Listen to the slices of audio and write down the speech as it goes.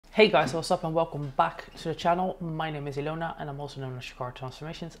Hey guys, what's up and welcome back to the channel. My name is Ilona and I'm also known as Chikara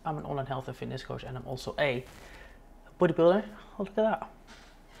Transformations. I'm an online health and fitness coach and I'm also a bodybuilder. Oh, look at that.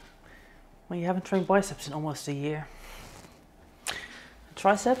 Well, you haven't trained biceps in almost a year.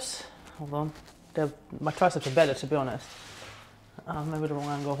 Triceps? Hold on. My triceps are better, to be honest. Maybe the wrong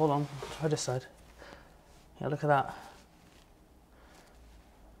angle. Hold on. Try this side. Yeah, look at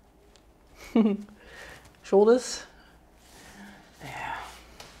that. Shoulders? Yeah.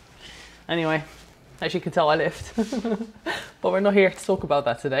 Anyway, as you can tell, I lift. But we're not here to talk about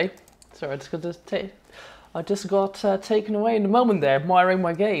that today. Sorry, I just got taken away in the moment there, admiring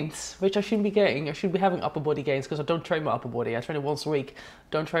my gains, which I shouldn't be getting. I should be having upper body gains because I don't train my upper body. I train it once a week.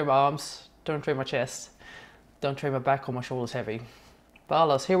 Don't train my arms, don't train my chest, don't train my back or my shoulders heavy. But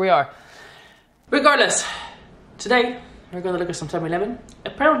alas, here we are. Regardless, today we're going to look at some Tammy Lemon.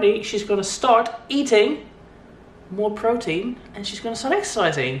 Apparently, she's going to start eating more protein and she's going to start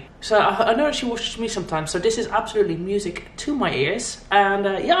exercising. So I know that she watches me sometimes, so this is absolutely music to my ears. And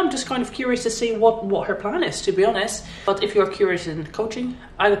yeah, I'm just kind of curious to see what her plan is, to be honest. But if you're curious in coaching,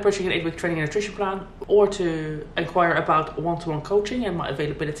 either purchasing an 8-week training and nutrition plan or to inquire about one-to-one coaching and my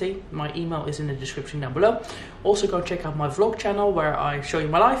availability, my email is in the description down below. Also go check out my vlog channel where I show you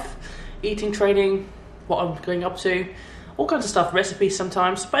my life, eating, training, what I'm going up to, all kinds of stuff, recipes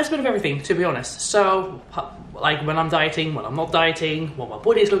sometimes, but it's a bit of everything, to be honest. So, like when I'm dieting, when I'm not dieting, what my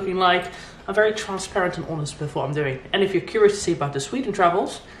body is looking like, I'm very transparent and honest with what I'm doing. And if you're curious to see about the Sweden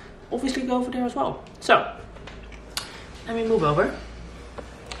travels, obviously go over there as well. So, let me move over.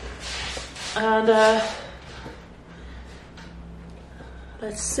 And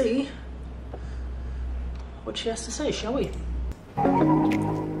let's see what she has to say, shall we?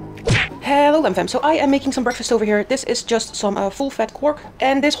 Hello Lemfam, so I am making some breakfast over here. This is just some full-fat quark,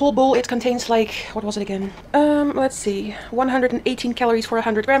 and this whole bowl, it contains like, what was it again? Let's see, 118 calories for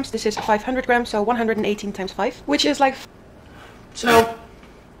 100 grams. This is 500 grams, so 118 times 5, which is like... So,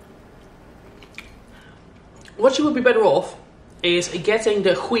 what you would be better off is getting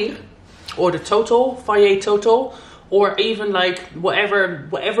the Guir, or the Total, Faye Total, or even like whatever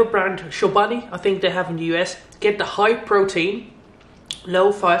brand, Chobani, I think they have in the US. Get the high protein,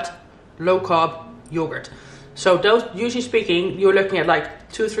 low fat, low carb yogurt. So those, usually speaking, you're looking at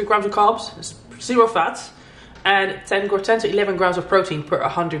like 2 or 3 grams of carbs, 0 fats, and 10 to 11 grams of protein per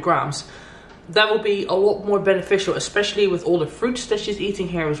 100 grams. That will be a lot more beneficial, especially with all the fruits that she's eating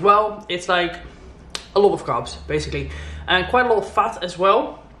here as well. It's like a lot of carbs, basically, and quite a lot of fat as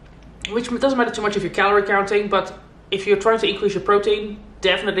well, which doesn't matter too much if you're calorie counting, but if you're trying to increase your protein,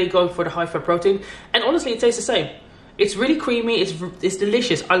 definitely go for the high fat protein. And honestly, it tastes the same. It's really creamy, it's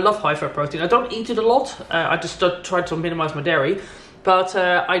delicious. I love high fat protein. I don't eat it a lot. I just try to minimize my dairy. But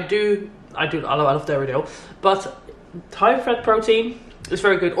I love dairy though. But high fat protein is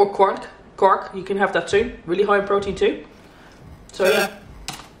very good. Or quark, you can have that too. Really high in protein too. So yeah.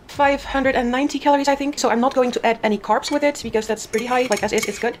 590 calories, I think. So I'm not going to add any carbs with it because that's pretty high. Like as is,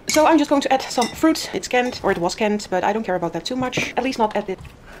 it's good. So I'm just going to add some fruit. It's canned, or it was canned, but I don't care about that too much. At least not at it.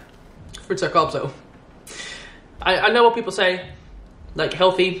 Fruits are carbs though. I know what people say, like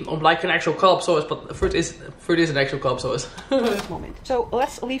healthy, like an actual carb source, but fruit is an actual carb source. Moment. So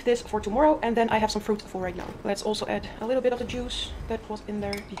let's leave this for tomorrow, and then I have some fruit for right now. Let's also add a little bit of the juice that was in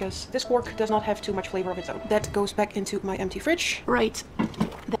there, because this quark does not have too much flavor of its own. That goes back into my empty fridge. Right.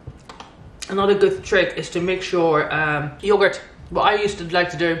 Another good trick is to mix your yogurt. What I used to like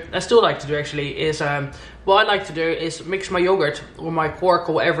to do, I still like to do actually, is what I like to do is mix my yogurt or my quark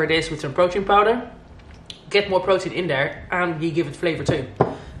or whatever it is with some protein powder. Get more protein in there and you give it flavor too,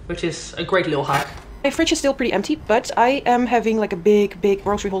 which is a great little hack. My fridge is still pretty empty, but I am having like a big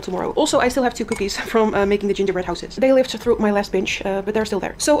grocery haul tomorrow. Also, I still have 2 cookies from making the gingerbread houses. They lived through my last binge, but they're still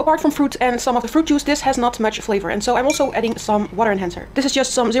there. So apart from fruit and some of the fruit juice, this has not much flavor. And so I'm also adding some water enhancer. This is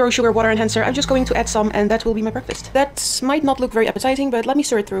just some 0 sugar water enhancer. I'm just going to add some and that will be my breakfast. That might not look very appetizing, but let me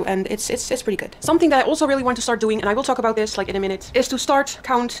stir it through and it's pretty good. Something that I also really want to start doing, and I will talk about this like in a minute, is to start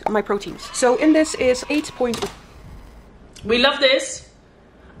count my proteins. So in this is 8 points. We love this.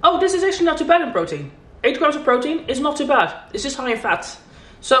 Oh, this is actually not too bad in protein. 8 grams of protein is not too bad. It's just high in fat.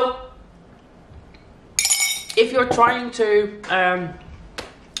 So, if you're trying to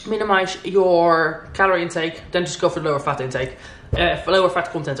minimize your calorie intake, then just go for lower fat intake. For lower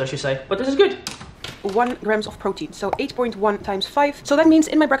fat content, I should say. But this is good. 1 grams of protein, so 8.1 times 5. So that means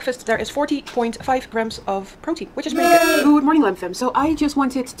in my breakfast there is 40.5 grams of protein, which is pretty good. Good morning, Lemfam. So I just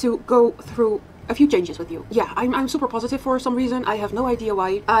wanted to go through a few changes with you. Yeah, I'm super positive for some reason. I have no idea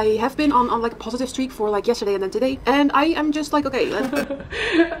why. I have been on like a positive streak for like yesterday and then today, and I am just like, okay,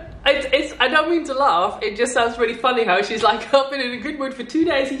 I don't mean to laugh, it just sounds really funny how she's like, I've been in a good mood for 2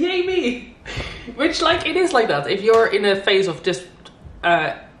 days, yay me! Which, like, it is like that. If you're in a phase of just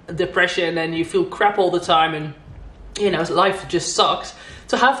depression and you feel crap all the time and, you know, life just sucks,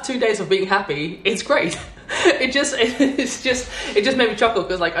 to have 2 days of being happy, it's great. It just made me chuckle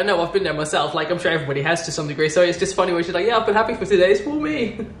because, like, I know I've been there myself, like I'm sure everybody has to some degree, so it's just funny when she's like, yeah, I've been happy for 2 days, for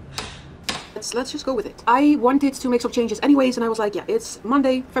me. Let's just go with it. I wanted to make some changes anyways, and I was like, yeah, it's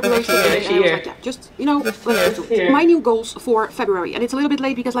Monday, February 6th, and I was like, yeah, just, you know, let's do it. My new goals for February, and it's a little bit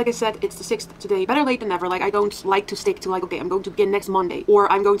late because, like I said, it's the 6th today. Better late than never. Like, I don't like to stick to, like, okay, I'm going to begin next Monday,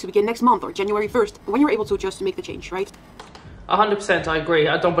 or I'm going to begin next month, or January 1st. When you're able to just make the change, right? 100% I agree.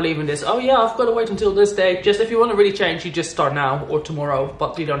 I don't believe in this, oh yeah, I've got to wait until this day. Just if you want to really change, you just start now or tomorrow,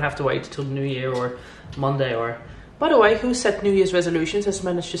 but you don't have to wait till the New Year or Monday or... By the way, who set New Year's resolutions has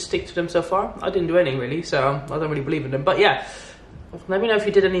managed to stick to them so far? I didn't do any really, so I don't really believe in them. But yeah, let me know if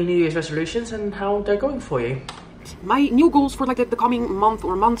you did any New Year's resolutions and how they're going for you. My new goals for like the coming month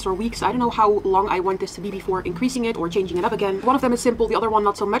or months or weeks, I don't know how long I want this to be before increasing it or changing it up again. One of them is simple, the other one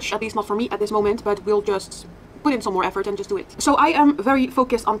not so much, at least not for me at this moment, but we'll just put in some more effort and just do it. So I am very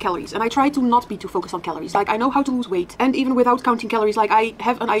focused on calories, and I try to not be too focused on calories. Like, I know how to lose weight, and even without counting calories, like, I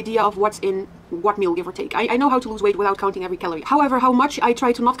have an idea of what's in what meal, give or take. I know how to lose weight without counting every calorie. However, how much I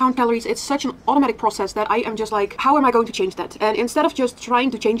try to not count calories, it's such an automatic process that I am just like, how am I going to change that? And instead of just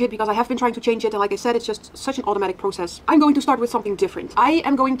trying to change it, because I have been trying to change it, and like I said, it's just such an automatic process, I'm going to start with something different. I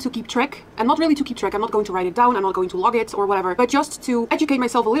am going to keep track, and not really to keep track, I'm not going to write it down, I'm not going to log it or whatever, but just to educate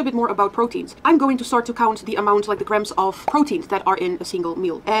myself a little bit more about proteins. I'm going to start to count the amount, like the grams of proteins that are in a single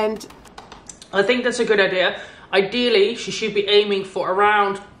meal. And I think that's a good idea. Ideally, she should be aiming for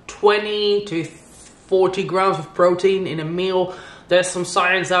around 20 to 40 grams of protein in a meal. There's some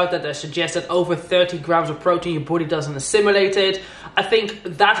science out there that suggests that over 30 grams of protein your body doesn't assimilate it. I think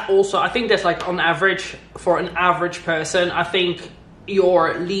that's like on average for an average person. I think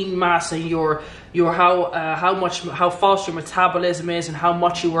your lean mass and your how fast your metabolism is and how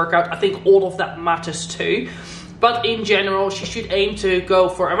much you work out, I think all of that matters too. But in general, she should aim to go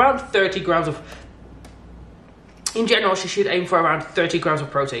for around 30 grams of... In general, she should aim for around 30 grams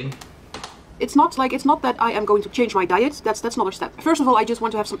of protein. It's not that I am going to change my diet. That's another step. First of all, I just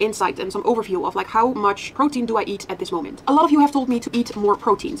want to have some insight and some overview of like how much protein do I eat at this moment. A lot of you have told me to eat more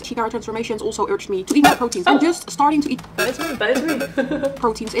proteins. Chikara Transformations also urged me to eat more proteins. I'm just starting to eat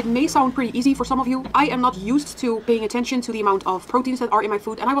proteins. It may sound pretty easy for some of you. I am not used to paying attention to the amount of proteins that are in my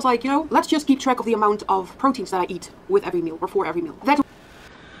food, and I was like, you know, let's just keep track of the amount of proteins that I eat with every meal or for every meal.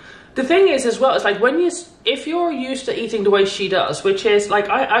 The thing is as well, it's like if you're used to eating the way she does, which is like,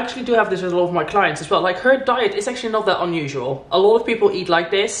 I actually do have this with a lot of my clients as well, like her diet is actually not that unusual. A lot of people eat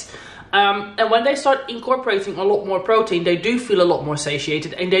like this. And when they start incorporating a lot more protein, they do feel a lot more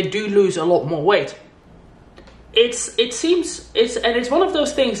satiated and they do lose a lot more weight. It's one of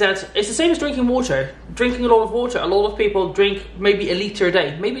those things that it's the same as drinking water. Drinking a lot of water. A lot of people drink maybe a liter a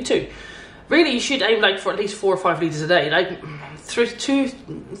day, maybe 2. Really, you should aim like for at least 4 or 5 liters a day. Like 3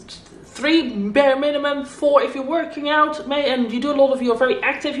 bare minimum, 4 if you're working out, and you do a lot of you're very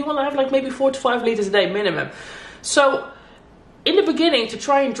active, you want to have like maybe 4 to 5 liters a day minimum. So in the beginning, to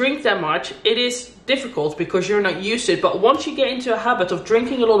try and drink that much, it is difficult because you're not used to it. But once you get into a habit of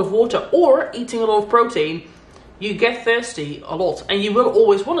drinking a lot of water or eating a lot of protein, you get thirsty a lot, and you will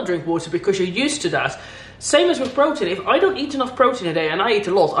always want to drink water because you're used to that. Same as with protein. If I don't eat enough protein a day, and I eat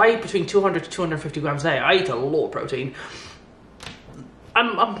a lot, I eat between 200 to 250 grams a day. I eat a lot of protein.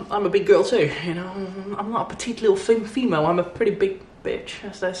 I'm a big girl too, you know. I'm not a petite little female. I'm a pretty big bitch,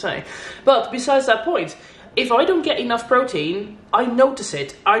 as they say. But besides that point, if I don't get enough protein, I notice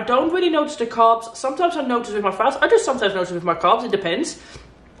it. I don't really notice the carbs. Sometimes I notice with my fats. I just sometimes notice with my carbs. It depends.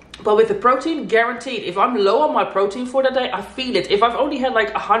 But with the protein, guaranteed, if I'm low on my protein for that day, I feel it. If I've only had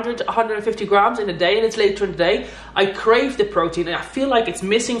like 100, 150 grams in a day and it's later in the day, I crave the protein and I feel like it's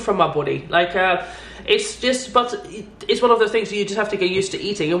missing from my body. Like, but it's one of those things you just have to get used to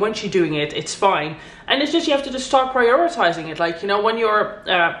eating. And once you're doing it, it's fine. And it's just, you have to just start prioritizing it. Like, you know, when you're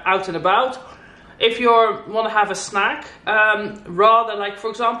out and about, if you want to have a snack, rather like, for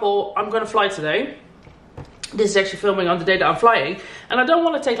example, I'm going to fly today. This is actually filming on the day that I'm flying, and I don't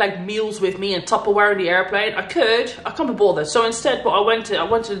want to take like meals with me and Tupperware in the airplane. I can't be bothered. So instead, what I went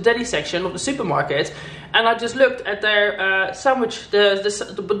to the deli section of the supermarket, and I just looked at their sandwich,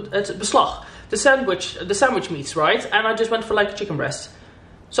 the beslag, the sandwich meats, right? And I just went for like a chicken breast.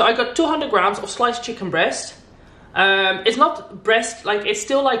 So I got 200 grams of sliced chicken breast, It's not breast, like it's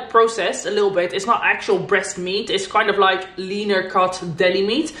still like processed a little bit. It's not actual breast meat. It's kind of like leaner cut deli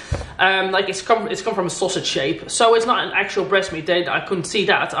meat. Like it's come from a sausage shape. So it's not an actual breast meat. I couldn't see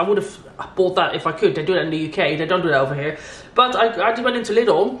that. I would have bought that if I could. They do that in the UK. They don't do that over here. But I went into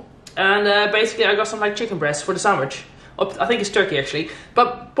Lidl and basically I got some like chicken breast for the sandwich. I think it's turkey actually.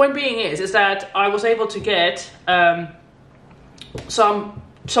 But point being is that I was able to get some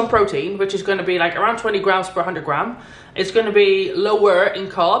protein, which is going to be like around 20 grams per 100 gram. It's going to be lower in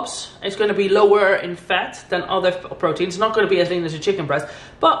carbs. It's going to be lower in fat than other proteins. It's not going to be as lean as a chicken breast,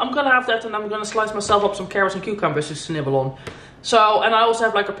 but I'm going to have that, and I'm going to slice myself up some carrots and cucumbers just to nibble on. So, and I also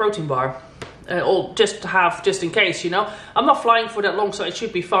have like a protein bar, or just to have, just in case, you know. I'm not flying for that long, so it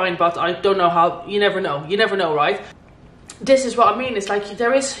should be fine, but I don't know how. You never know, right? This is what I mean. It's like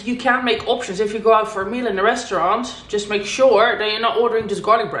you can make options. If you go out for a meal in a restaurant, just make sure that you're not ordering just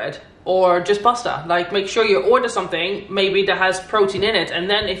garlic bread or just pasta. Like, make sure you order something maybe that has protein in it, and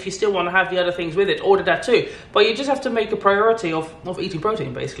then if you still want to have the other things with it, order that too. But you just have to make a priority of eating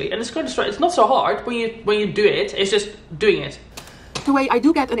protein, basically. And it's not so hard when you do it. It's just doing it. The way I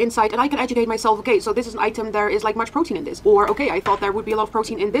do get an insight and I can educate myself, okay, so this is an item, there is like much protein in this. Or, okay, I thought there would be a lot of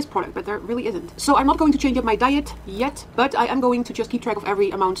protein in this product, but there really isn't. So I'm not going to change up my diet yet, but I am going to just keep track of every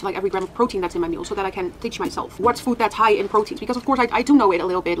amount, like every gram of protein that's in my meal, so that I can teach myself what's food that's high in proteins. Because of course I do know it a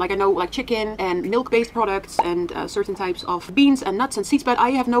little bit. Like I know like chicken and milk-based products and certain types of beans and nuts and seeds, but I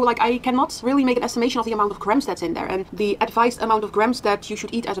have no, like I cannot really make an estimation of the amount of grams that's in there and the advised amount of grams that you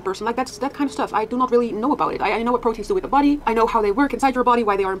should eat as a person. Like that kind of stuff. I do not really know about it. I know what proteins do with the body. I know how they work inside your body,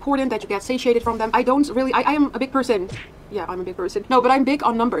 why they are important, that you get satiated from them. I don't really, I am a big person. Yeah, I'm a big person. No, but I'm big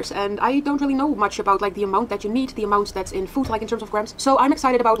on numbers and I don't really know much about like the amount that you need, the amount that's in food, like in terms of grams. So I'm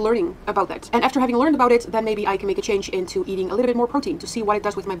excited about learning about that. And after having learned about it, then maybe I can make a change into eating a little bit more protein to see what it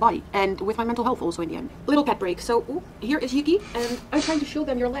does with my body and with my mental health also in the end. Little cat break. So ooh, here is Yuki and I'm trying to show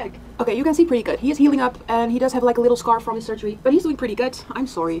them your leg. Okay, you can see pretty good. He is healing up and he does have like a little scar from his surgery, but he's doing pretty good. I'm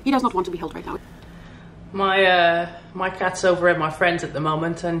sorry. He does not want to be held right now. My cat's over at my friend's at the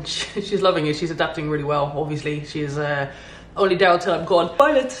moment and she's loving it. She's adapting really well. Obviously, she's only there until I'm gone.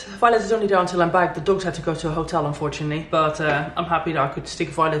 Violet is only there until I'm back. The dogs had to go to a hotel, unfortunately. But I'm happy that I could stick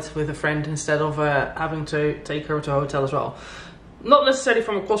Violet with a friend instead of having to take her to a hotel as well. Not necessarily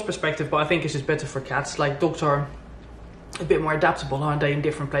from a cost perspective, but I think it's just better for cats. Like, dogs are a bit more adaptable, aren't they, in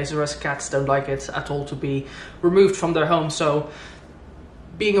different places, whereas cats don't like it at all to be removed from their home. So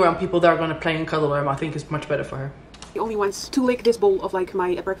being around people that are going to play and cuddle them, I think is much better for her. He only wants to lick this bowl of like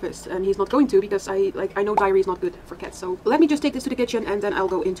my breakfast and he's not going to because I know diarrhea is not good for cats. So let me just take this to the kitchen and then I'll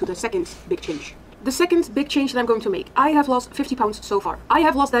go into the second big change. The second big change that I'm going to make. I have lost 50 pounds so far. I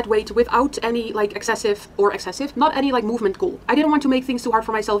have lost that weight without any like excessive, not any like movement goal. I didn't want to make things too hard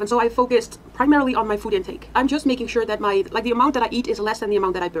for myself and so I focused primarily on my food intake. I'm just making sure that the amount that I eat is less than the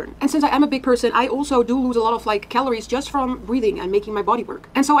amount that I burn. And since I am a big person, I also do lose a lot of like calories just from breathing and making my body work.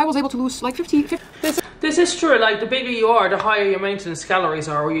 And so I was able to lose like 50. This is true. Like, the bigger you are, the higher your maintenance calories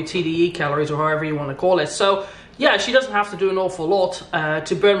are, or your TDE calories, or however you want to call it. So yeah, she doesn't have to do an awful lot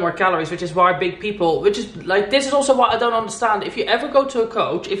to burn more calories, which is why big people, which is like, this is also what I don't understand. If you ever go to a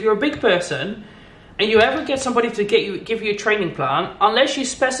coach, if you're a big person and you ever get somebody to give you a training plan, unless you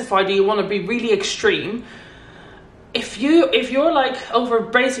specify that you want to be really extreme, if you're like over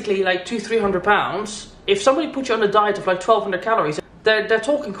basically like 200-300 pounds, if somebody puts you on a diet of like 1200 calories, they're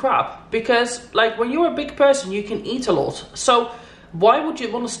talking crap. Because like, when you're a big person, you can eat a lot. So why would you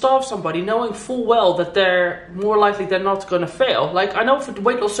want to starve somebody knowing full well that they're more likely they're not going to fail? Like, I know for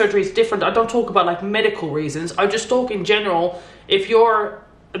weight loss surgery it's different. I don't talk about like medical reasons. I just talk in general. If you're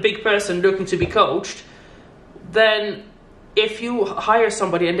a big person looking to be coached, then if you hire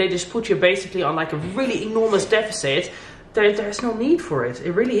somebody and they just put you basically on like a really enormous deficit, there's no need for it.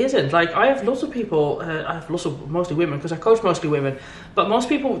 It really isn't. Like, I have lots of people, I have lots of mostly women because I coach mostly women, but most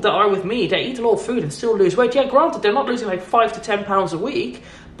people that are with me, they eat a lot of food and still lose weight. Yeah, granted, they're not losing like 5 to 10 pounds a week,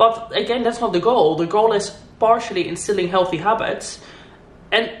 but again, that's not the goal. The goal is partially instilling healthy habits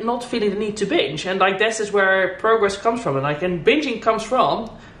and not feeling the need to binge. And like, this is where progress comes from. And like, and binging comes from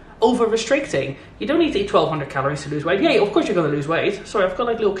over restricting. You don't need to eat 1200 calories to lose weight. Yeah, of course you're going to lose weight. Sorry, I've got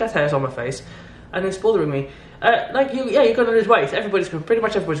like little cat hairs on my face and it's bothering me. You're going to lose weight. Pretty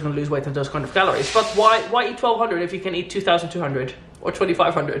much everybody's going to lose weight on those kind of calories. But why eat 1200 if you can eat 2200 or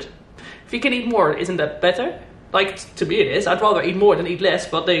 2500? If you can eat more, isn't that better? Like, to me it is. I'd rather eat more than eat less,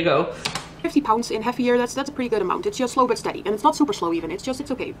 but there you go. 50 pounds in half a year, that's a pretty good amount. It's just slow but steady, and it's not super slow even. It's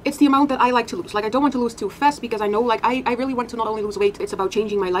okay. It's the amount that I like to lose. Like, I don't want to lose too fast, because I know, like, I really want to not only lose weight, it's about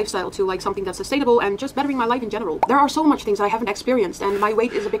changing my lifestyle to like something that's sustainable and just bettering my life in general. There are so much things I haven't experienced, and my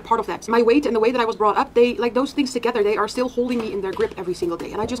weight is a big part of that. My weight and the way that I was brought up, they, like, those things together, they are still holding me in their grip every single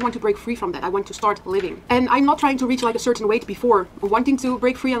day, and I just want to break free from that. I want to start living. And I'm not trying to reach like a certain weight before wanting to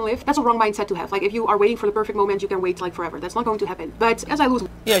break free and live. That's a wrong mindset to have. Like, if you are waiting for the perfect moment, you can wait like forever. That's not going to happen. But as I lose...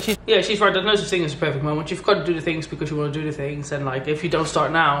 Yeah, she's right. There's no such thing as a perfect moment. You've got to do the things because you want to do the things, and like, if you don't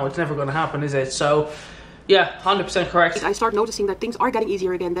start now, it's never going to happen, is it? So yeah, 100% correct. I start noticing that things are getting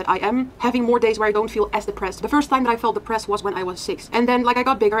easier again, that I am having more days where I don't feel as depressed. The first time that I felt depressed was when I was 6. And then, like, I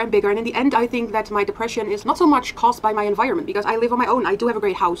got bigger and bigger, and in the end I think that my depression is not so much caused by my environment, because I live on my own. I do have a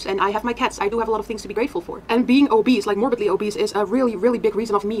great house, and I have my cats. I do have a lot of things to be grateful for. And being obese, like morbidly obese, is a really, really big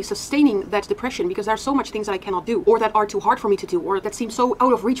reason of me sustaining that depression, because there are so much things that I cannot do, or that are too hard for me to do, or that seem so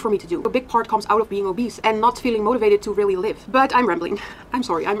out of reach for me to do. A big part comes out of being obese and not feeling motivated to really live. But I'm rambling. I'm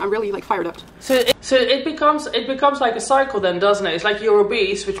sorry. I'm really like fired up. So it becomes like a cycle then, doesn't it? It's like you're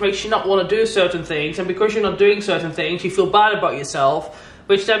obese, which makes you not want to do certain things, and because you're not doing certain things, you feel bad about yourself,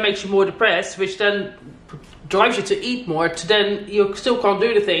 which then makes you more depressed, which then drives you to eat more, to then you still can't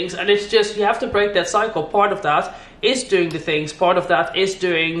do the things, and it's just, you have to break that cycle. Part of that is doing the things, part of that is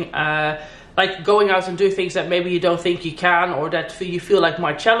doing like going out and do things that maybe you don't think you can, or that you feel like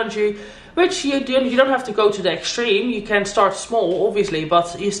might challenge you. Which you don't have to go to the extreme. You can start small, obviously,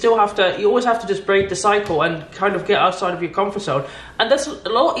 but you still have to, you always have to just break the cycle and kind of get outside of your comfort zone. And that's a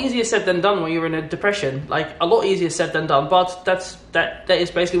lot easier said than done when you're in a depression. Like, a lot easier said than done, but that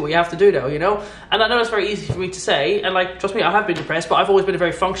is basically what you have to do, though, you know? And I know it's very easy for me to say, and like, trust me, I have been depressed, but I've always been a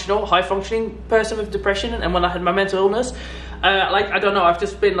very functional, high-functioning person with depression. And when I had my mental illness, like, I don't know, I've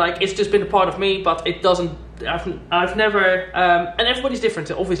just been like, it's just been a part of me, but it doesn't, I've never, and everybody's different,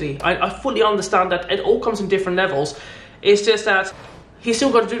 obviously. I fully understand that it all comes in different levels. It's just that you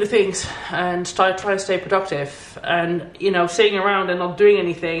still got to do the things and try to stay productive. And, you know, sitting around and not doing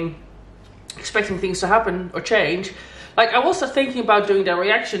anything, expecting things to happen or change. Like, I was thinking about doing the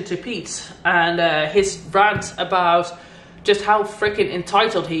reaction to Pete and his rant about just how freaking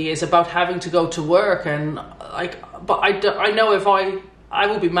entitled he is about having to go to work. And like, but I know if I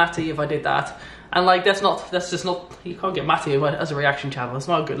will be Matty if I did that. And like, that's just not, you can't get Matty as a reaction channel. It's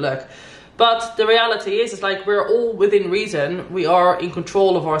not a good look. But the reality is, it's like, we're all within reason. We are in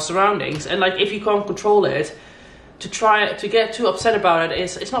control of our surroundings. And like, if you can't control it, to try to get too upset about it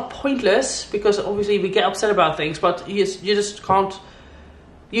it's not pointless, because obviously we get upset about things, but you just can't,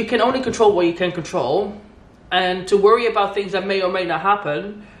 you can only control what you can control. And to worry about things that may or may not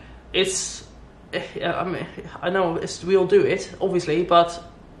happen, it's, I mean, I know we all do it, obviously, but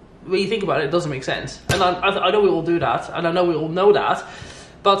when you think about it, it doesn't make sense. And I know we all do that, and I know we all know that,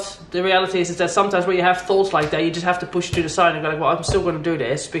 but the reality is that sometimes when you have thoughts like that, you just have to push to the side and go like, well, I'm still going to do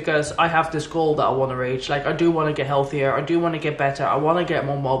this because I have this goal that I want to reach. Like, I do want to get healthier, I do want to get better, I want to get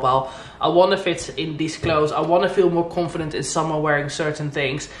more mobile, I want to fit in these clothes, I want to feel more confident in summer wearing certain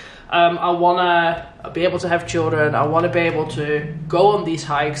things. I want to be able to have children, I want to be able to go on these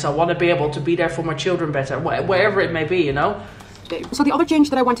hikes, I want to be able to be there for my children better, wherever it may be, you know? So the other change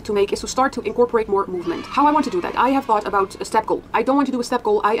that I wanted to make is to start to incorporate more movement. How I want to do that? I have thought about a step goal. I don't want to do a step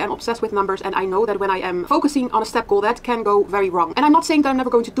goal. I am obsessed with numbers, and I know that when I am focusing on a step goal, that can go very wrong. And I'm not saying that I'm never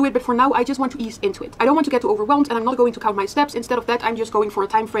going to do it, but for now, I just want to ease into it. I don't want to get too overwhelmed, and I'm not going to count my steps. Instead of that, I'm just going for a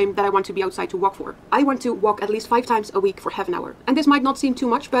time frame that I want to be outside to walk for. I want to walk at least 5 times a week for half an hour. And this might not seem too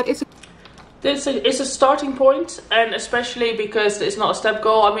much, but it's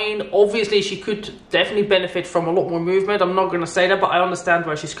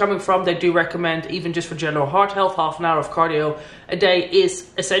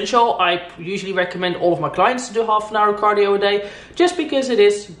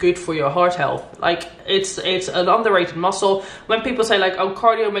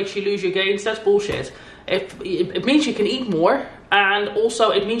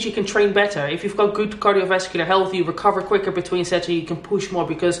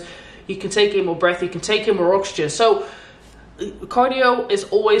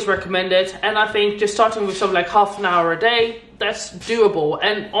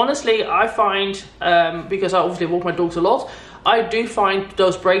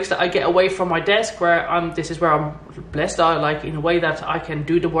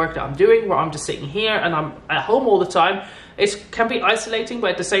It can be isolating, but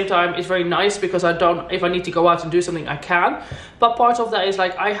at the same time, it's very nice because if I need to go out and do something, I can. But part of that is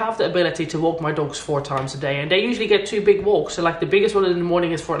like, I have the ability to walk my dogs 4 times a day, and they usually get 2 big walks. So like the biggest one in the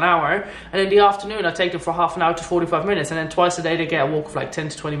morning is for an hour, and in the afternoon, I take them for half an hour to 45 minutes. And then twice a day, they get a walk of like 10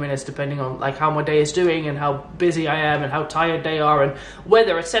 to 20 minutes, depending on like how my day is doing and how busy I am and how tired they are and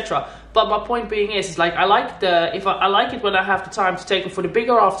weather, etc. But my point being is like, I like it when I have the time to take them for the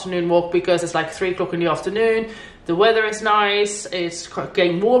bigger afternoon walk, because it's like 3 o'clock in the afternoon. The weather is nice, it's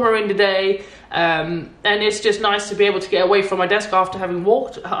getting warmer in the day, and it's just nice to be able to get away from my desk after having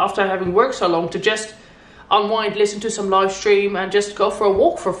worked so long, to just unwind, listen to some live stream, and just go for a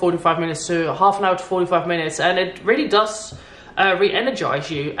walk for 45 minutes to half an hour to 45 minutes. And it really does re-energize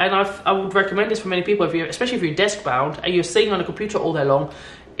you. And I would recommend this for many people, especially if you're desk bound and you're sitting on a computer all day long.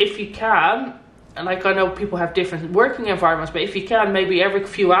 If you can, and like I know people have different working environments, but if you can, maybe every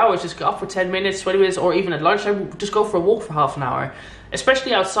few hours, just go up for 10 minutes, 20 minutes, or even at lunchtime, just go for a walk for half an hour.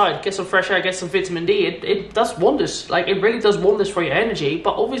 Especially outside, get some fresh air, get some vitamin D. It does wonders. Like, it really does wonders for your energy,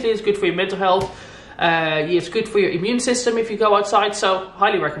 but obviously it's good for your mental health. It's good for your immune system if you go outside, so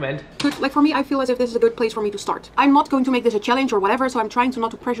highly recommend. Good. Like for me, I feel as if this is a good place for me to start. I'm not going to make this a challenge or whatever, so I'm trying to not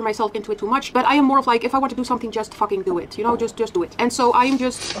to pressure myself into it too much, but I am more of like, if I want to do something, just fucking do it, you know, just do it. And so I am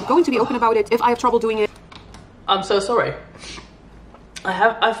just going to be open about it if I have trouble doing it. I'm so sorry.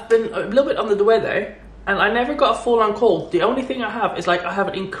 I've been a little bit under the weather, and I never got a full-on cold. The only thing I have is like, I have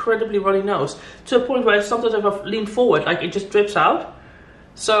an incredibly runny nose, to a point where sometimes if I've leaned forward, like it just drips out.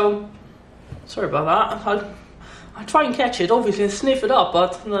 So sorry about that. I try and catch it, obviously, and sniff it up,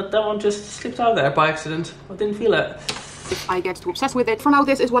 but that one just slipped out there by accident. I didn't feel it. If I get too obsessed with it. For now,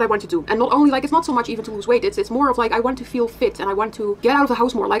 this is what I want to do. And not only, like, it's not so much even to lose weight, it's more of like, I want to feel fit and I want to get out of the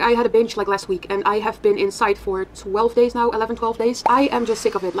house more. Like, I had a binge like last week and I have been inside for 12 days now, 11, 12 days. I am just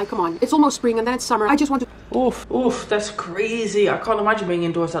sick of it. Like, come on. It's almost spring and then it's summer. I just want to... Oof, that's crazy. I can't imagine being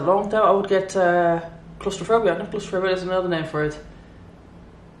indoors that long though. I would get claustrophobia. Not claustrophobia, there's another name for it.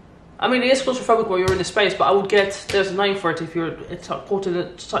 I mean, it is claustrophobic where you're in a space, but I would get, there's a name for it if you're caught in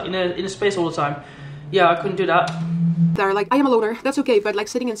a space all the time. Yeah, I couldn't do that. There, like, I am a loner, that's okay, but like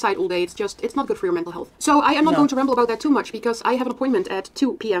sitting inside all day, it's not good for your mental health. So I am not going to ramble about that too much, because I have an appointment at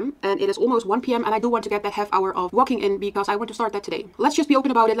 2 p.m. and it is almost 1 p.m. and I do want to get that half hour of walking in, because I want to start that today. Let's just be open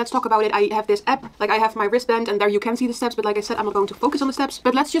about it, let's talk about it. I have this app, like I have my wristband and there you can see the steps, but like I said, I'm not going to focus on the steps.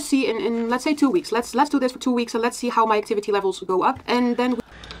 But let's just see in let's say 2 weeks. Let's do this for 2 weeks and let's see how my activity levels go up, and then...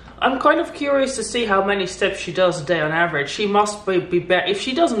 I'm kind of curious to see how many steps she does a day on average. She must be better. If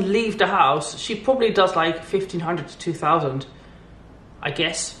she doesn't leave the house, she probably does like 1,500 to 2,000, I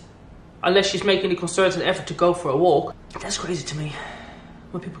guess. Unless she's making a concerted effort to go for a walk. That's crazy to me,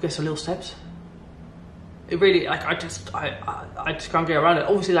 when people get so little steps. It really, like, I just can't get around it.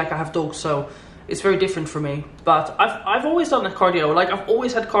 Obviously, like, I have dogs, so it's very different for me. But I've always done that cardio. Like, I've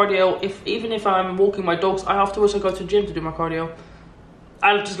always had cardio. Even if I'm walking my dogs, afterwards I go to the gym to do my cardio.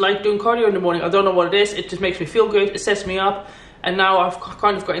 I just like doing cardio in the morning. I don't know what it is. It just makes me feel good. It sets me up. And now I've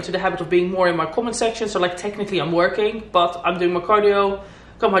kind of got into the habit of being more in my comment section. So like technically I'm working, but I'm doing my cardio.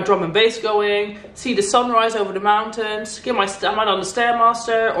 Got my drum and bass going. See the sunrise over the mountains. I'm either on the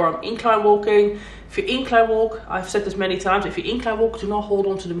Stairmaster or I'm incline walking. If you incline walk, I've said this many times, if you incline walk, do not hold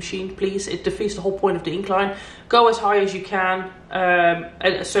on to the machine, please. It defeats the whole point of the incline. Go as high as you can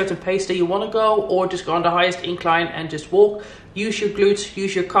at a certain pace that you want to go, or just go on the highest incline and just walk. Use your glutes,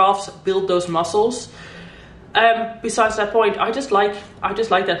 use your calves, build those muscles. Besides that point, I just like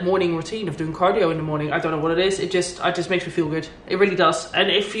that morning routine of doing cardio in the morning. I don't know what it is. It just makes me feel good. It really does.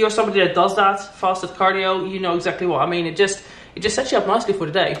 And if you're somebody that does that fasted cardio, you know exactly what I mean. It just sets you up nicely for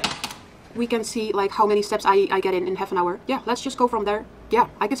the day. We can see like how many steps I get in half an hour. Yeah, let's just go from there. Yeah,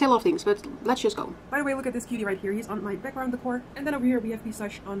 I can say a lot of things, but let's just go. By the way, look at this cutie right here. He's on my background decor. And then over here we have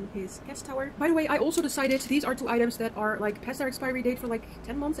Visage on his cat's tower. By the way, I also decided these are 2 items that are like past their expiry date for like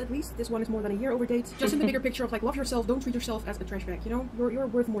 10 months at least. This one is more than a year over date. Just in the bigger picture of like, love yourself, don't treat yourself as a trash bag, you know? You're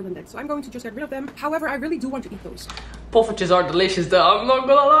worth more than that. So I'm going to just get rid of them. However, I really do want to eat those. Poffertjes are delicious though, I'm not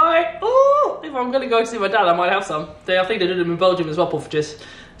gonna lie. Oh, if I'm gonna go see my dad, I might have some. I think they do them in Belgium as well, poffertjes.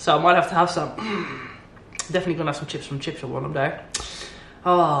 So I might have to have some. Definitely gonna have some chips from Chip Shop when I'm there.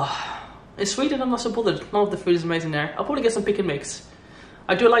 Oh, in Sweden I'm not so bothered. None of the food is amazing there. I'll probably get some pick and mix.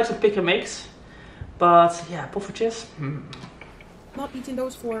 I do like some pick and mix, but yeah, poffertjes. Not eating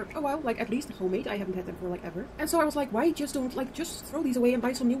those for a while, like at least homemade. I haven't had them for like ever. And so I was like, why just throw these away and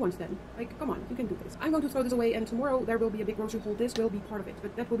buy some new ones then? Like, come on, you can do this. I'm going to throw this away and tomorrow there will be a big grocery haul. This will be part of it,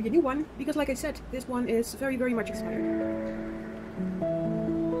 but that will be a new one because like I said, this one is very, very much expired.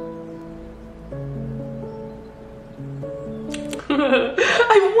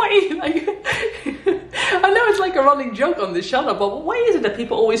 I'm waiting. I know it's like a running joke on this channel, but why is it that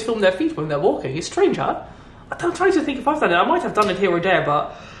people always film their feet when they're walking? It's strange, huh? I'm trying to think if I've done it. I might have done it here or there,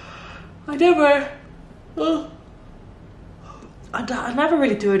 but I never. I never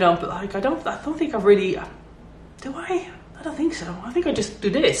really do it on. But like, I don't think I've really. Do I? I don't think so. I think I just do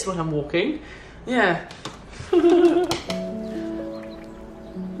this when I'm walking. Yeah.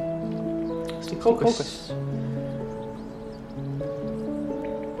 It's the caucus.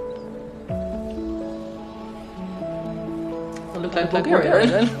 I look like Bulgarian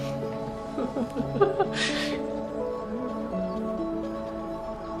then.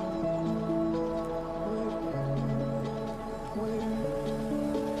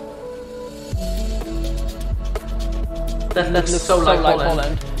 That looks so like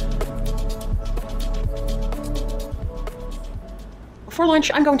Holland. For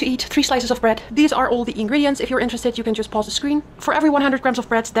lunch, I'm going to eat 3 slices of bread. These are all the ingredients. If you're interested, you can just pause the screen. For every 100 grams of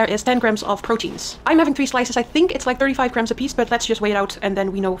bread, there is 10 grams of proteins. I'm having 3 slices. I think it's like 35 grams a piece, but let's just weigh it out and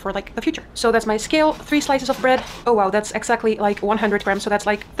then we know for like the future. So that's my scale, 3 slices of bread. Oh wow, that's exactly like 100 grams. So that's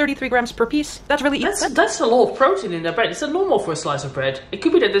like 33 grams per piece. That's really that's a lot of protein in that bread. It's normal for a slice of bread. It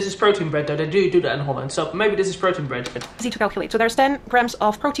could be that this is protein bread though. They do that in Holland. So maybe this is protein bread. Easy to calculate. So there's 10 grams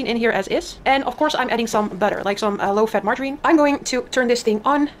of protein in here as is. And of course I'm adding some butter, like some low-fat margarine. I'm going to turn this thing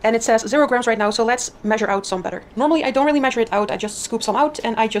on. And it says 0 grams right now, so let's measure out some butter. Normally I don't really measure it out, I just scoop some out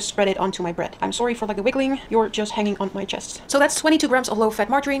and I just spread it onto my bread. I'm sorry for like the wiggling, you're just hanging on my chest. So that's 22 grams of low-fat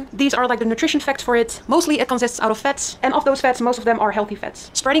margarine. These are like the nutrition facts for it. Mostly it consists out of fats, and of those fats, most of them are healthy fats.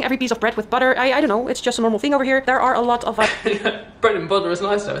 Spreading every piece of bread with butter, I don't know, it's just a normal thing over here. There are a lot of bread and butter is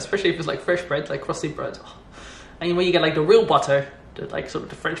nice though, especially if it's like fresh bread, like crusty bread. And when you get like the real butter, like sort of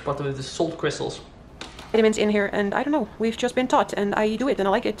the French butter with the salt crystals. Vitamins in here, and I don't know, we've just been taught and I do it and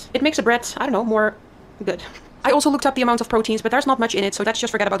I like it. It makes the bread, I don't know, more good. I also looked up the amount of proteins, but there's not much in it, so let's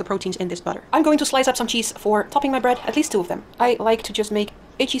just forget about the proteins in this butter. I'm going to slice up some cheese for topping my bread, at least 2 of them. I like to just make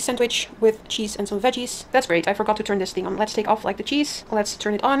a cheese sandwich with cheese and some veggies. That's great, I forgot to turn this thing on. Let's take off like the cheese, let's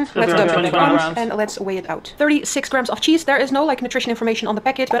turn it on, let's dump it back on, and let's weigh it out. 36 grams of cheese. There is no like nutrition information on the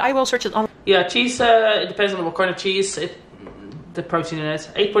packet, but I will search it on. Yeah, cheese, it depends on what kind of cheese, the protein in it.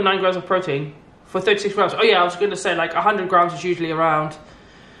 8.9 grams of protein. For 36 grams. Oh yeah, I was going to say like 100 grams is usually around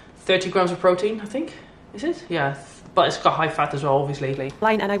 30 grams of protein, I think. Is it? Yeah. But it's got high fat as well, obviously.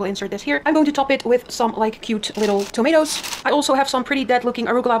 Line, and I will insert this here. I'm going to top it with some like cute little tomatoes. I also have some pretty dead looking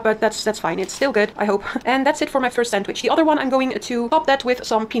arugula, but that's fine. It's still good, I hope. And that's it for my first sandwich. The other one, I'm going to top that with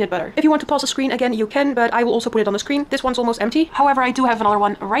some peanut butter. If you want to pause the screen again, you can, but I will also put it on the screen. This one's almost empty. However, I do have another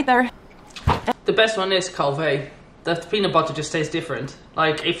one right there. The best one is Calvé. That peanut butter just tastes different.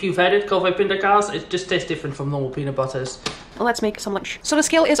 Like, if you've had it, Calvé Pindakaas, it just tastes different from normal peanut butters. Let's make some lunch. So the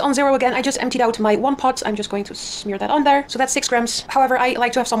scale is on 0 again. I just emptied out my 1 pot. I'm just going to smear that on there. So that's 6 grams. However, I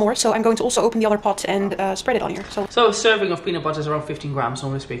like to have some more, so I'm going to also open the other pot and spread it on here. So a serving of peanut butter is around 15 grams,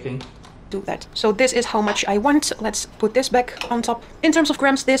 normally speaking. Do that. So this is how much I want. Let's put this back on top. In terms of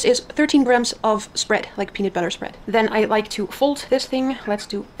grams, this is 13 grams of spread, like peanut butter spread. Then I like to fold this thing. Let's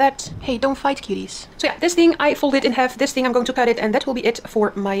do that. Hey, don't fight, cuties. So yeah, this thing I fold it in half. This thing I'm going to cut it, and that will be it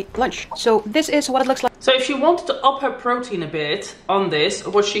for my lunch. So this is what it looks like. So if she wanted to up her protein a bit on this,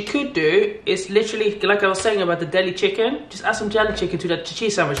 what she could do is literally, like I was saying about the deli chicken, just add some deli chicken to that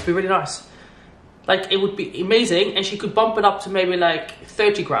cheese sandwich. It'd be really nice. Like, it would be amazing, and she could bump it up to maybe like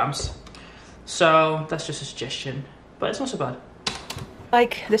 30 grams. So that's just a suggestion, but it's not so bad.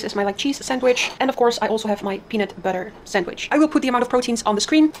 Like, this is my like cheese sandwich, and of course I also have my peanut butter sandwich. I will put the amount of proteins on the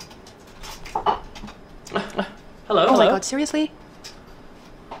screen. Hello. Oh my god, seriously?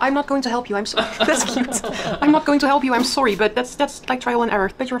 I'm not going to help you, I'm sorry. That's cute. I'm not going to help you, I'm sorry, but that's like trial and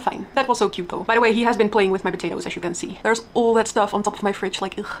error. But you're fine. That was so cute though. By the way, he has been playing with my potatoes, as you can see. There's all that stuff on top of my fridge,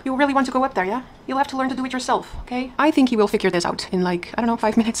 like, ugh. You really want to go up there, yeah? You'll have to learn to do it yourself, okay? I think he will figure this out in like, I don't know,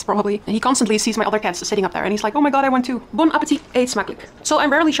 5 minutes probably. And he constantly sees my other cats sitting up there and he's like, oh my god, I want to. Bon appetit, eet smakelijk. So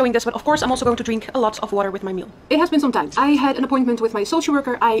I'm rarely showing this, but of course I'm also going to drink a lot of water with my meal. It has been some time. I had an appointment with my social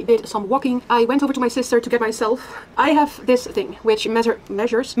worker. I did some walking. I went over to my sister to get myself. I have this thing which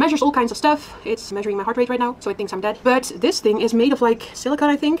measures all kinds of stuff. It's measuring my heart rate right now, so it thinks I'm dead. But this thing is made of like silicone,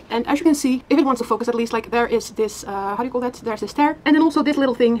 I think. And as you can see, if it wants to focus at least, like there is this, how do you call that? There's this tear. And then also this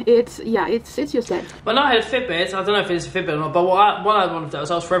little thing, it's just dead. When I had a Fitbit, I don't know if it's a Fitbit or not, but when I had one of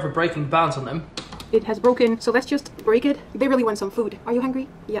those, I was forever breaking bounds on them. It has broken, so let's just break it. They really want some food. Are you hungry?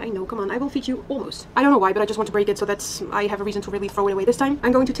 Yeah, I know. Come on, I will feed you almost. I don't know why, but I just want to break it so that I have a reason to really throw it away this time.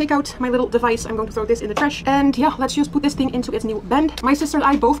 I'm going to take out my little device. I'm going to throw this in the trash. And yeah, let's just put this thing into its new band. My sister and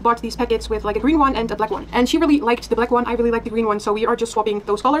I both bought these packets with like a green one and a black one. And she really liked the black one. I really like the green one. So we are just swapping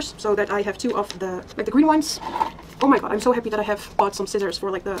those colors so that I have 2 of the green ones. Oh my god, I'm so happy that I have bought some scissors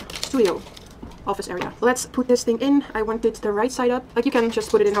for like the studio. office area. Let's put this thing in. I want it the right side up. Like, you can just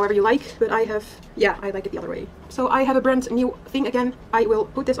put it in however you like, but I have, yeah, I like it the other way. So I have a brand new thing again. I will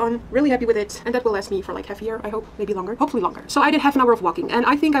put this on, really happy with it, and that will last me for like half a year, I hope, maybe longer, hopefully longer. So I did half an hour of walking, and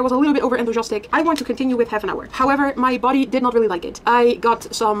I think I was a little bit over enthusiastic. I want to continue with half an hour. However, my body did not really like it. I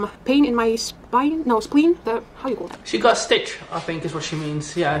got some pain in my spine, no, spleen, how do you call that? She got a stitch, I think is what she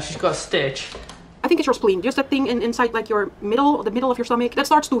means. Yeah, she's got a stitch. I think it's your spleen, just that thing inside like your middle, the middle of your stomach, that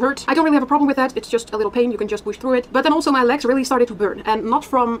starts to hurt. I don't really have a problem with that, it's just a little pain, you can just push through it. But then also my legs really started to burn, and not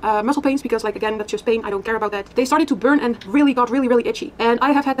from muscle pains, because like again, that's just pain, I don't care about that. They started to burn and really got really itchy. And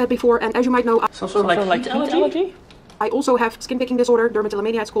I have had that before, and as you might know, some sort of like heat allergy? I also have skin picking disorder,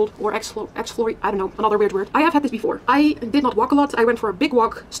 dermatillomania it's called, or exflorate, I don't know, another weird word. I have had this before. I did not walk a lot, I went for a big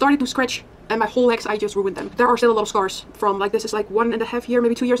walk, started to scratch, and my whole legs, I just ruined them. There are still a lot of scars from, like, this is like 1.5 years,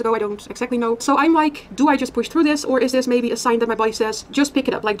 maybe 2 years ago, I don't exactly know. So I'm like, do I just push through this, or is this maybe a sign that my body says, just pick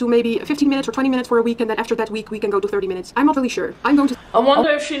it up, like do maybe 15 minutes or 20 minutes for a week, and then after that week we can go to 30 minutes. I'm not really sure. I'm going to... I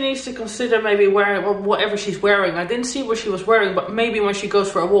wonder if she needs to consider maybe wearing, or whatever she's wearing. I didn't see what she was wearing, but maybe when she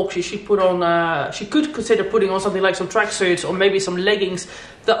goes for a walk, she should put on, she could consider putting on something like some tracksuits, or maybe some leggings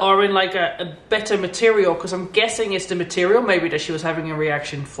that are in like a better material, because I'm guessing it's the material maybe that she was having a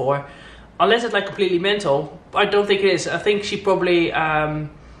reaction for. Unless it's like completely mental, I don't think it is. I think she probably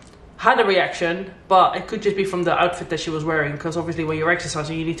had a reaction, but it could just be from the outfit that she was wearing, because obviously when you're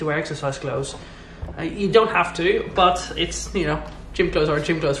exercising you need to wear exercise clothes. You don't have to, but it's, you know, gym clothes are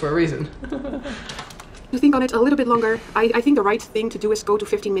gym clothes for a reason. To think on it a little bit longer, I think the right thing to do is go to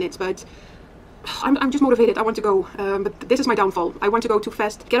 15 minutes, but I'm just motivated, I want to go, but this is my downfall. I want to go too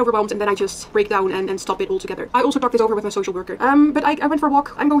fast, get overwhelmed, and then I just break down and stop it altogether. I also talked this over with my social worker. But I went for a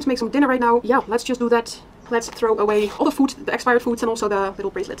walk. I'm going to make some dinner right now. Yeah, let's just do that. Let's throw away all the food, the expired foods, and also the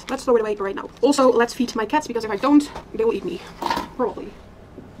little bracelet. Let's throw it away right now. Also, let's feed my cats, because if I don't, they will eat me. Probably.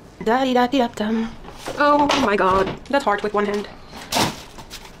 Oh my god, that's hard with one hand.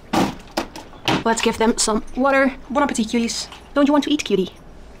 Let's give them some water. Bon appetit, cuties. Don't you want to eat, cutie?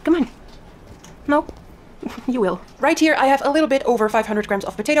 Come on. No? You will. Right here I have a little bit over 500 grams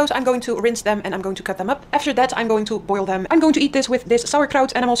of potatoes. I'm going to rinse them and I'm going to cut them up. After that I'm going to boil them. I'm going to eat this with this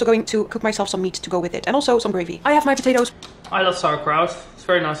sauerkraut, and I'm also going to cook myself some meat to go with it, and also some gravy. I have my potatoes. I love sauerkraut. It's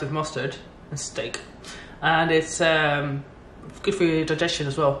very nice with mustard and steak. And it's good for your digestion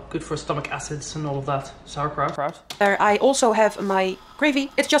as well. Good for stomach acids and all of that. Sauerkraut. There I also have my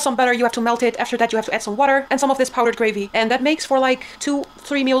gravy. It's just some butter, you have to melt it. After that you have to add some water and some of this powdered gravy, and that makes for like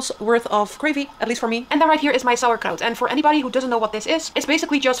 2-3 meals worth of gravy, at least for me. And then right here is my sauerkraut, and for anybody who doesn't know what this is, it's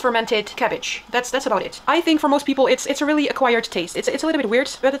basically just fermented cabbage. That's about it. I think for most people it's a really acquired taste. It's a little bit weird,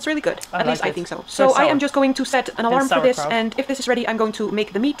 but it's really good. At least I think so. So I am just going to set an alarm for this, and if this is ready I'm going to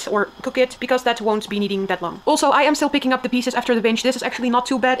make the meat or cook it, because that won't be needing that long. Also, I am still picking up the pieces after the binge. This is actually not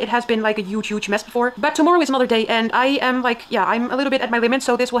too bad. It has been like a huge mess before, but tomorrow is another day, and I am like, yeah, I'm a little bit at my limit,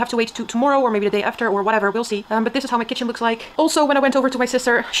 so this will have to wait to tomorrow or maybe the day after or whatever, we'll see. But this is how my kitchen looks like. Also, when I went over to my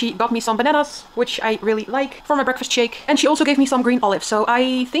sister, she got me some bananas, which I really like, for my breakfast shake, and she also gave me some green olives, so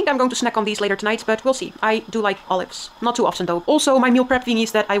I think I'm going to snack on these later tonight, but we'll see. I do like olives. Not too often though. Also, my meal prep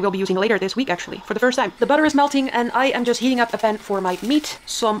thingies that I will be using later this week, actually, for the first time. The butter is melting, and I am just heating up a pan for my meat.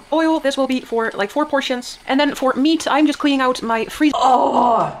 Some oil. This will be for like 4 portions. And then for meat, I'm just cleaning out my freezer.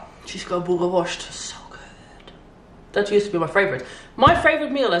 Oh, she's got boerenworst. So good. That used to be my favorite. My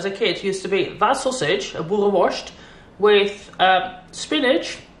favorite meal as a kid used to be that sausage, a boerenworst, with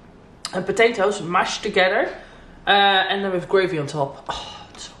spinach and potatoes mashed together, and then with gravy on top. Oh,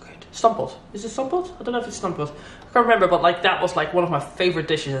 it's so good. Stamppot. Is it stamppot? I don't know if it's stamppot. I can't remember, but like that was like one of my favorite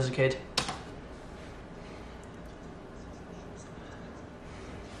dishes as a kid.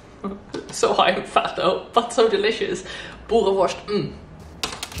 So high in fat though, but so delicious. Boerenworst.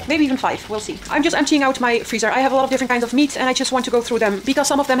 Maybe even 5, we'll see. I'm just emptying out my freezer. I have a lot of different kinds of meat, and I just want to go through them because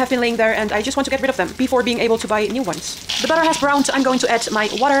some of them have been laying there and I just want to get rid of them before being able to buy new ones. The butter has browned. I'm going to add my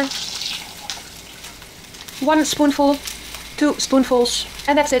water. 1 spoonful, 2 spoonfuls,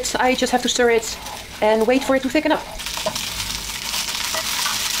 and that's it. I just have to stir it and wait for it to thicken up.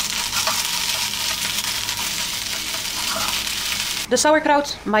 The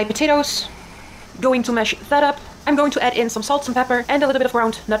sauerkraut, my potatoes, going to mash that up. I'm going to add in some salt, some pepper, and a little bit of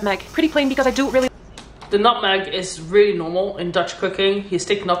ground nutmeg. Pretty plain because I do really... The nutmeg is really normal in Dutch cooking. You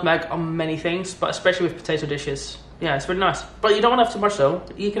stick nutmeg on many things, but especially with potato dishes. Yeah, it's really nice. But you don't want to have too much though.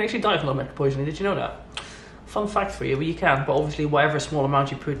 You can actually die of nutmeg poisoning. Did you know that? Fun fact for you, but you can. But obviously whatever small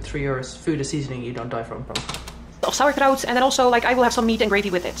amount you put through your food or seasoning, you don't die from. Of sauerkraut, and then also like I will have some meat and gravy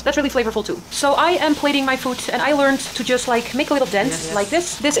with it. That's really flavorful too. So I am plating my food, and I learned to just like make a little dent like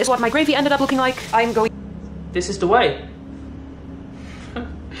this. This is what my gravy ended up looking like. I'm going... This is the way.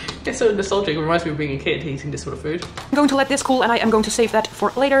 It's so nostalgic. It reminds me of being a kid eating this sort of food. I'm going to let this cool and I am going to save that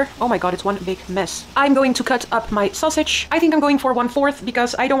for later. Oh my god, it's one big mess. I'm going to cut up my sausage. I think I'm going for 1/4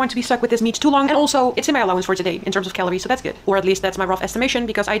 because I don't want to be stuck with this meat too long. And also, it's in my allowance for today in terms of calories, so that's good. Or at least that's my rough estimation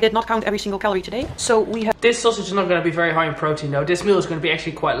because I did not count every single calorie today. So we have... This sausage is not going to be very high in protein though. This meal is going to be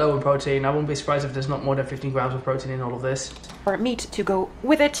actually quite low in protein. I won't be surprised if there's not more than 15 grams of protein in all of this. Our meat to go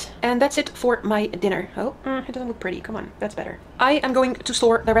with it. And that's it for my dinner. Oh, it doesn't look pretty. Come on, that's better. I am going to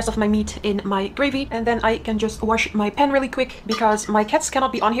store the rest of my meat in my gravy and then I can just wash my pan really quick because my cats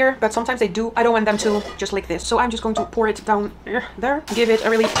cannot be on here, but sometimes they do. I don't want them to just lick this. So I'm just going to pour it down there, give it a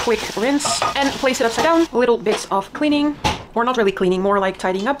really quick rinse and place it upside down. A little bit of cleaning, or not really cleaning, more like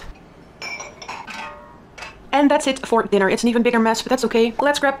tidying up. And that's it for dinner. It's an even bigger mess, but that's okay.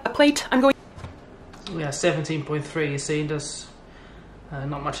 Let's grab a plate. I'm going... Yeah, 17.3, you see, there's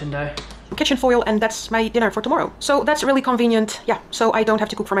not much in there. Kitchen foil, and that's my dinner for tomorrow. So that's really convenient, yeah, so I don't have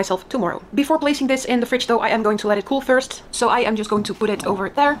to cook for myself tomorrow. Before placing this in the fridge though, I am going to let it cool first. So I am just going to put it over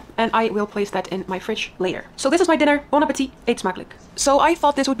there and I will place that in my fridge later. So this is my dinner. Bon appetit, eet smakelijk. So I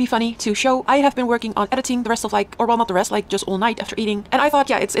thought this would be funny to show. I have been working on editing the rest of like, or well, not the rest, like just all night after eating. And I thought,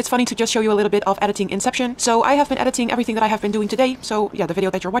 yeah, it's funny to just show you a little bit of editing inception. So I have been editing everything that I have been doing today. So yeah, the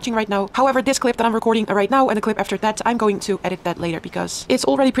video that you're watching right now. However, this clip that I'm recording right now and the clip after that, I'm going to edit that later because it's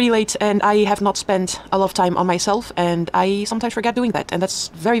already pretty late and I have not spent a lot of time on myself and I sometimes forget doing that, and that's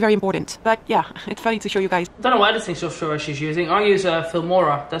very, very important. But yeah, it's funny to show you guys. I don't know what editing software she's using. I use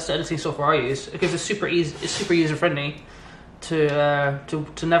Filmora. That's the editing software I use because it's super easy, it's super user friendly to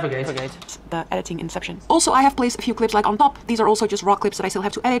navigate. The editing inception. Also, I have placed a few clips like on top. These are also just raw clips that I still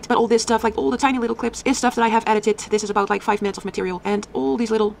have to edit, but all this stuff, like all the tiny little clips, is stuff that I have edited. This is about like 5 minutes of material, and all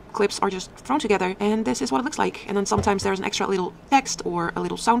these little clips are just thrown together, and this is what it looks like. And then sometimes there's an extra little text or a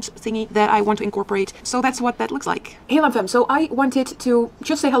little sound thingy that I want to incorporate. So that's what that looks like. Hey Lamfam, so I wanted to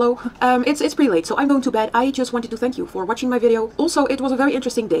just say hello. It's pretty late, so I'm going to bed. I just wanted to thank you for watching my video. Also, it was a very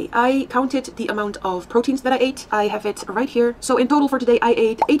interesting day. I counted the amount of proteins that I ate. I have it right here. So in total for today, I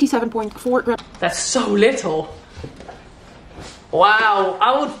ate 87.4 grams. That's so little. Wow,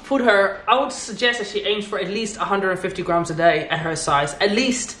 I would suggest that she aims for at least 150 grams a day at her size. At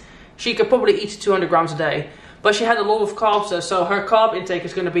least she could probably eat 200 grams a day. But she had a lot of carbs there, so her carb intake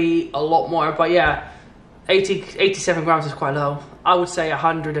is going to be a lot more. But yeah, 87 grams is quite low. I would say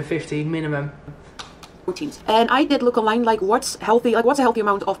 150 minimum. Proteins. And I did look online like what's healthy, like what's a healthy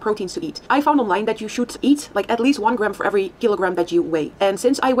amount of proteins to eat. I found online that you should eat like at least 1 gram for every kilogram that you weigh. And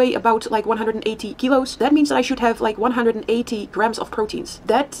since I weigh about like 180 kilos, that means that I should have like 180 grams of proteins.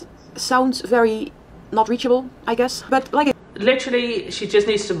 That sounds very not reachable, I guess, but like literally she just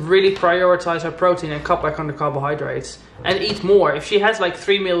needs to really prioritize her protein and cut back on the carbohydrates and eat more. If she has like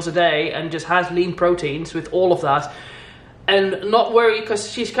 3 meals a day and just has lean proteins with all of that, and not worry,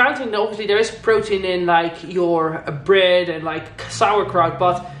 because she's counting, obviously there is protein in like your bread and like sauerkraut,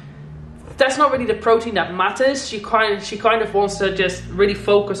 but that's not really the protein that matters. She kind of wants to just really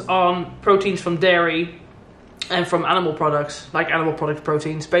focus on proteins from dairy and from animal products, like animal product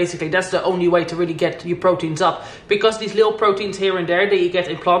proteins. Basically, that's the only way to really get your proteins up, because these little proteins here and there that you get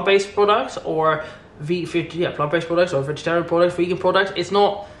in plant-based products or plant-based products or vegetarian products, vegan products, it's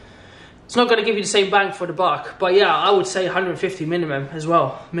not going to give you the same bang for the buck. But yeah, I would say 150 minimum as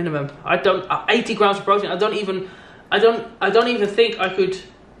well. Minimum. 80 grams of protein. I don't even think I could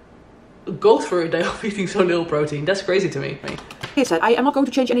go through a day of eating so little protein. That's crazy to me. Like I said, I am not going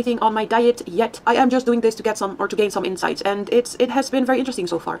to change anything on my diet yet. I am just doing this to get some, or to gain some insights, and it has been very interesting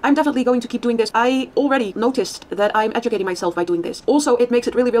so far. I'm definitely going to keep doing this. I already noticed that I'm educating myself by doing this. Also, it makes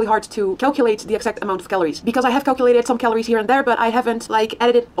it really, really hard to calculate the exact amount of calories, because I have calculated some calories here and there, but I haven't like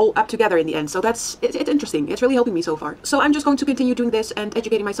added it all up together in the end. So it's interesting. It's really helping me so far. So I'm just going to continue doing this and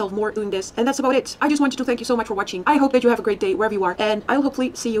educating myself more doing this, and that's about it. I just wanted to thank you so much for watching. I hope that you have a great day wherever you are, and I'll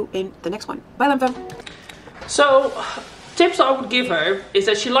hopefully see you in the next one. Bye, Lamfam. So, tips I would give her is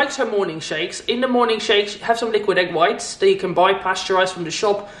that she likes her morning shakes. In the morning shakes, have some liquid egg whites that you can buy pasteurized from the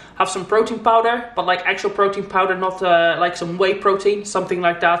shop. Have some protein powder, but like actual protein powder, not like some whey protein, something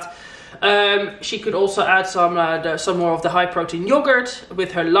like that. She could also add some more of the high protein yogurt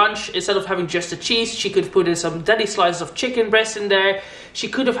with her lunch. Instead of having just the cheese, she could put in some deli slices of chicken breast in there. She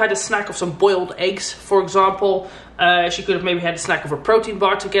could have had a snack of some boiled eggs, for example. She could have maybe had a snack of a protein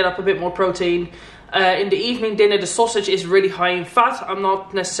bar to get up a bit more protein. In the evening dinner, the sausage is really high in fat. I'm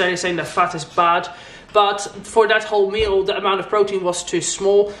not necessarily saying that fat is bad, but for that whole meal, the amount of protein was too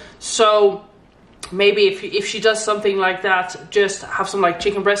small. So maybe if she does something like that, just have some like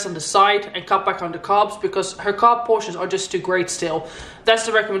chicken breast on the side and cut back on the carbs, because her carb portions are just too great still. That's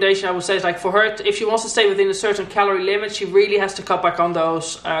the recommendation I would say. Is like for her, if she wants to stay within a certain calorie limit, she really has to cut back on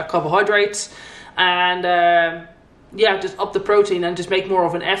those carbohydrates, and yeah, just up the protein and just make more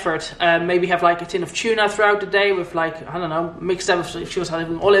of an effort. Maybe have like a tin of tuna throughout the day with like, I don't know, mix that with, if she was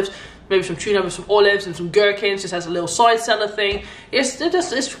having olives, maybe some tuna with some olives and some gherkins, just has a little side salad thing. It's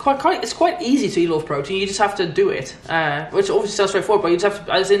quite easy to eat low protein. You just have to do it, which obviously sounds straightforward, but you just have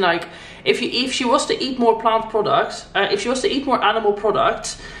to, as in like, if she was to eat more plant products, if she was to eat more animal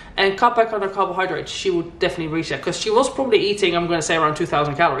products and cut back on her carbohydrates, she would definitely reach that, because she was probably eating, I'm going to say, around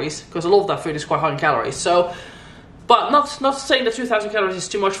 2,000 calories, because a lot of that food is quite high in calories. So, but not saying that 2,000 calories is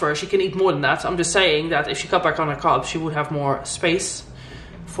too much for her. She can eat more than that. I'm just saying that if she cut back on her carbs, she would have more space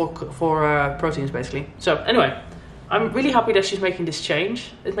for proteins, basically. So anyway, I'm really happy that she's making this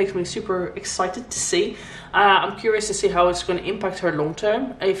change. It makes me super excited to see. I'm curious to see how it's going to impact her long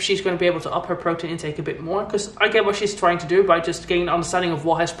term, if she's going to be able to up her protein intake a bit more, because I get what she's trying to do by just getting an understanding of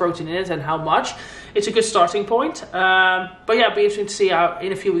what has protein in it and how much. It's a good starting point. But yeah, it'll be interesting to see how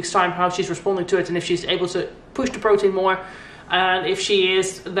in a few weeks time how she's responding to it, and if she's able to push the protein more, and if she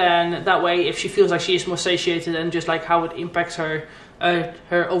is, then that way, if she feels like she is more satiated, and just like how it impacts her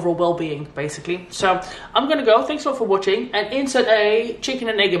her overall well-being, basically. So I'm gonna go. Thanks a lot for watching, and insert a chicken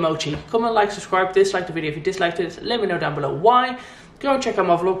and egg emoji. Comment, like, subscribe, dislike the video if you disliked it. Let me know down below why. Go and check out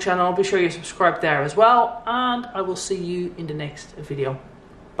my vlog channel. Be sure you subscribe there as well, and I will see you in the next video.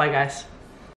 Bye guys.